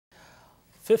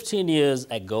15 years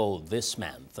ago this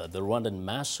month, the Rwandan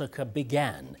massacre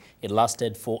began. It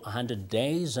lasted for 100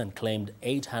 days and claimed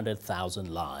 800,000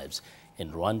 lives.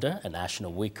 In Rwanda, a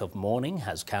national week of mourning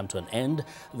has come to an end.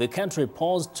 The country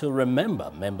paused to remember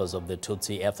members of the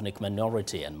Tutsi ethnic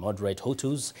minority and moderate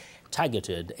Hutus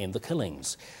targeted in the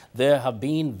killings. There have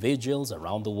been vigils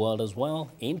around the world as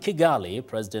well. In Kigali,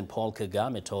 President Paul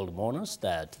Kagame told mourners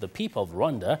that the people of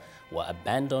Rwanda were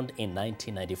abandoned in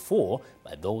 1994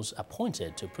 by those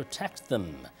appointed to protect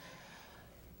them.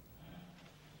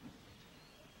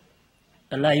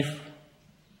 The life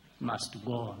must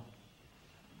go on.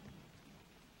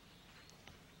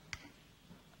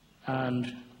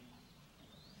 And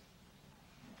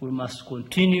we must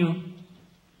continue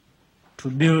to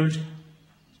build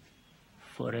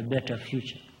for a better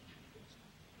future.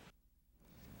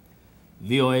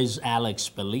 VOA's Alex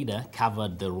Belida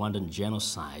covered the Rwandan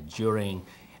genocide during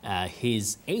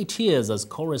his 8 years as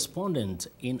correspondent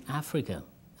in Africa.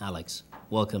 Alex,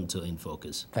 welcome to In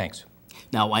Focus. Thanks.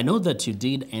 Now, I know that you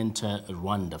did enter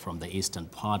Rwanda from the eastern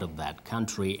part of that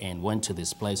country and went to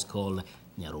this place called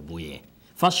Nyarubuye.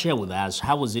 First, share with us,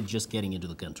 how was it just getting into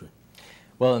the country?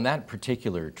 Well, in that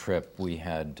particular trip, we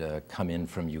had come in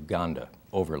from Uganda,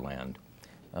 overland,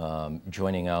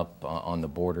 joining up on the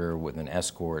border with an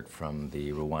escort from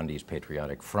the Rwandese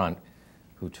Patriotic Front,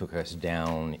 who took us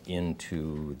down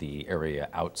into the area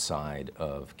outside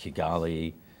of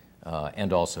Kigali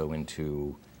and also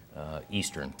into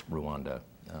eastern Rwanda,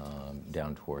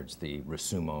 down towards the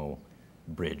Rusumo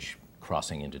Bridge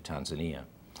crossing into Tanzania.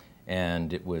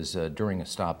 And it was during a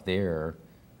stop there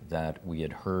that we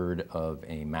had heard of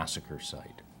a massacre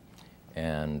site.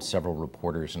 And several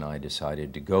reporters and I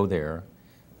decided to go there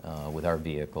with our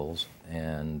vehicles,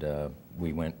 and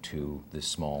we went to this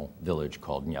small village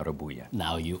called Nyarubuye.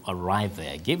 Now you arrived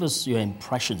there. Give us your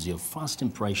impressions, your first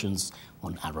impressions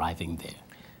on arriving there.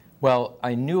 Well,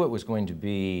 I knew it was going to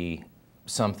be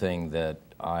something that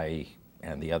I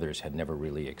and the others had never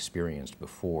really experienced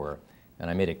before. And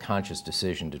I made a conscious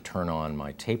decision to turn on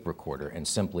my tape recorder and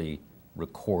simply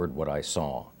record what I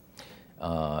saw.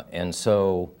 And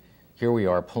so here we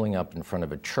are pulling up in front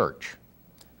of a church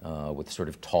with sort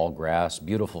of tall grass,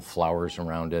 beautiful flowers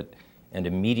around it, and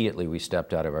immediately we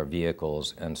stepped out of our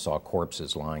vehicles and saw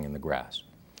corpses lying in the grass.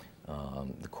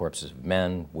 The corpses of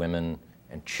men, women,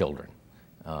 and children.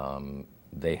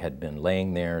 They had been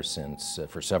laying there since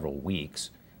for several weeks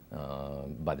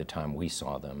by the time we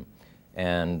saw them.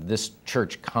 And this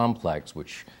church complex,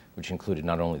 which included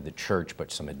not only the church, but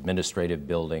some administrative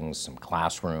buildings, some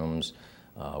classrooms,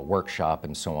 workshop,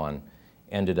 and so on,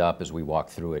 ended up, as we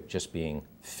walked through it, just being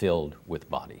filled with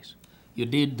bodies. You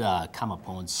did come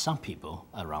upon some people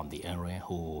around the area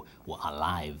who were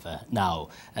alive. Now,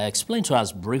 explain to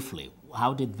us briefly,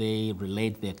 how did they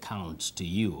relate their accounts to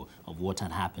you of what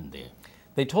had happened there?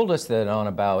 They told us that on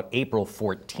about April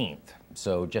 14th,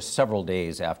 so just several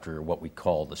days after what we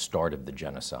call the start of the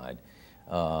genocide,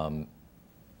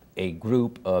 a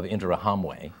group of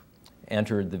Interahamwe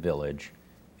entered the village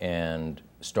and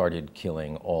started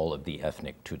killing all of the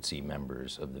ethnic Tutsi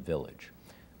members of the village.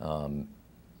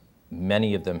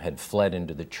 Many of them had fled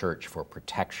into the church for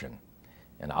protection,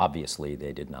 and obviously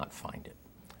they did not find it.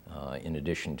 In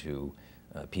addition to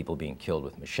people being killed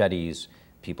with machetes,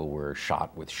 people were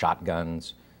shot with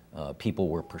shotguns, people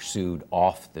were pursued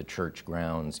off the church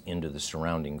grounds into the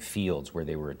surrounding fields where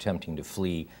they were attempting to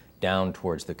flee down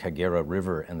towards the Kagera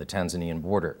River and the Tanzanian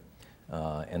border.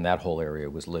 And that whole area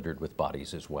was littered with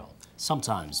bodies as well.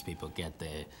 Sometimes people get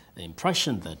the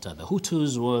impression that the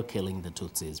Hutus were killing the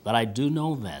Tutsis, but I do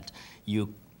know that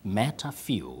you met a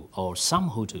few, or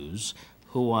some Hutus,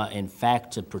 who are in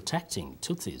fact protecting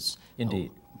Tutsis.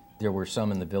 Indeed. There were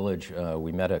some in the village.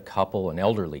 We met a couple, an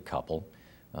elderly couple,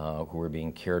 who were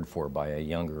being cared for by a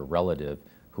younger relative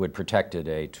who had protected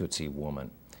a Tutsi woman.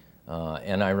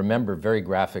 And I remember very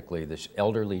graphically this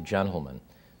elderly gentleman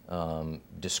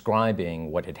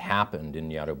describing what had happened in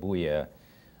Nyarubuye,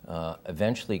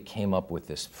 eventually came up with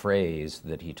this phrase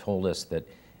that he told us that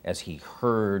as he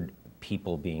heard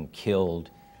people being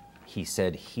killed, he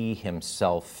said he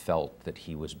himself felt that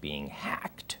he was being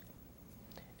hacked.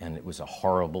 And it was a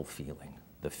horrible feeling,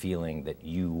 the feeling that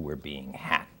you were being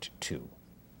hacked too.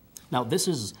 Now, this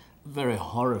is very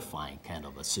horrifying kind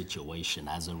of a situation.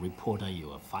 As a reporter,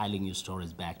 you are filing your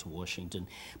stories back to Washington.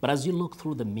 But as you look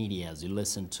through the media, as you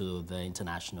listen to the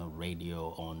international radio,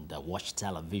 on the watch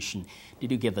television,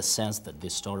 did you get the sense that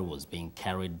this story was being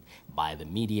carried by the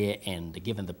media and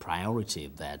given the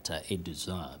priority that it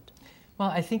deserved? Well,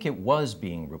 I think it was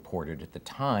being reported at the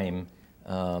time.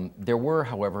 There were,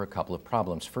 however, a couple of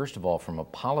problems. First of all, from a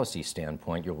policy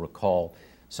standpoint, you'll recall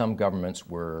some governments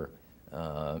were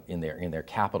in their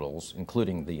capitals,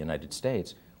 including the United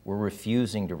States, were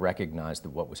refusing to recognize that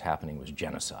what was happening was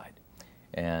genocide.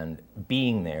 And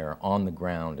being there on the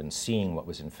ground and seeing what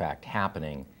was in fact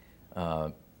happening,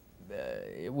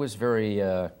 it was very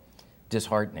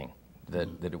disheartening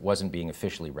that it wasn't being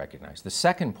officially recognized. The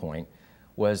second point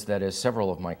was that, as several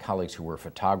of my colleagues who were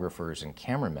photographers and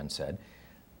cameramen said,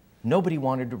 nobody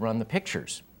wanted to run the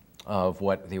pictures of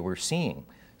what they were seeing.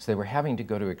 So they were having to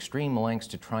go to extreme lengths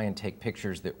to try and take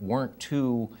pictures that weren't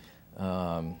too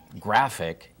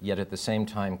graphic, yet at the same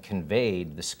time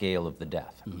conveyed the scale of the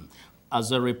death. Mm-hmm.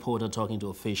 As a reporter talking to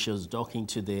officials, talking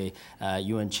to the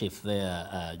UN chief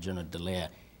there, General Dallaire,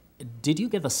 did you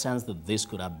get the sense that this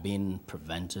could have been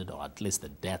prevented, or at least the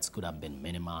deaths could have been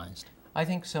minimized? I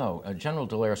think so. General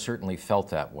Dallaire certainly felt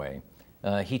that way.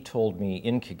 He told me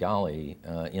in Kigali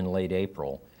in late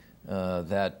April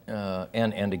that,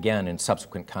 and again in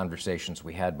subsequent conversations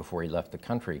we had before he left the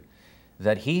country,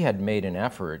 that he had made an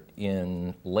effort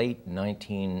in late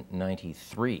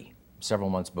 1993, several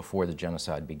months before the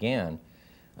genocide began,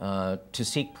 to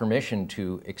seek permission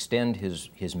to extend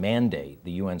his mandate,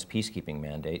 the UN's peacekeeping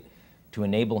mandate, to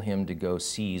enable him to go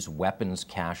seize weapons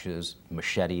caches,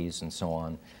 machetes, and so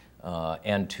on,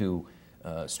 and to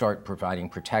start providing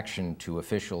protection to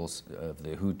officials of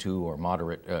the Hutu or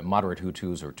moderate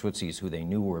Hutus or Tutsis who they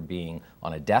knew were being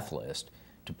on a death list,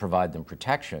 to provide them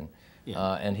protection.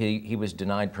 Yeah. And he was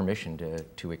denied permission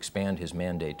to expand his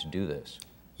mandate to do this.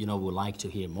 You know, we'd like to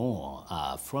hear more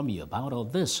from you about all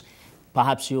this.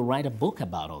 Perhaps you'll write a book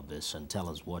about all this and tell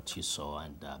us what you saw,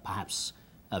 and perhaps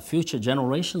future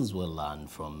generations will learn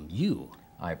from you.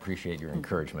 I appreciate your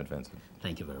encouragement, Vincent.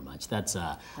 Thank you very much. That's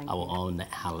our own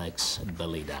Alex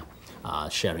Belida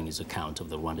sharing his account of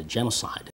the Rwanda Genocide.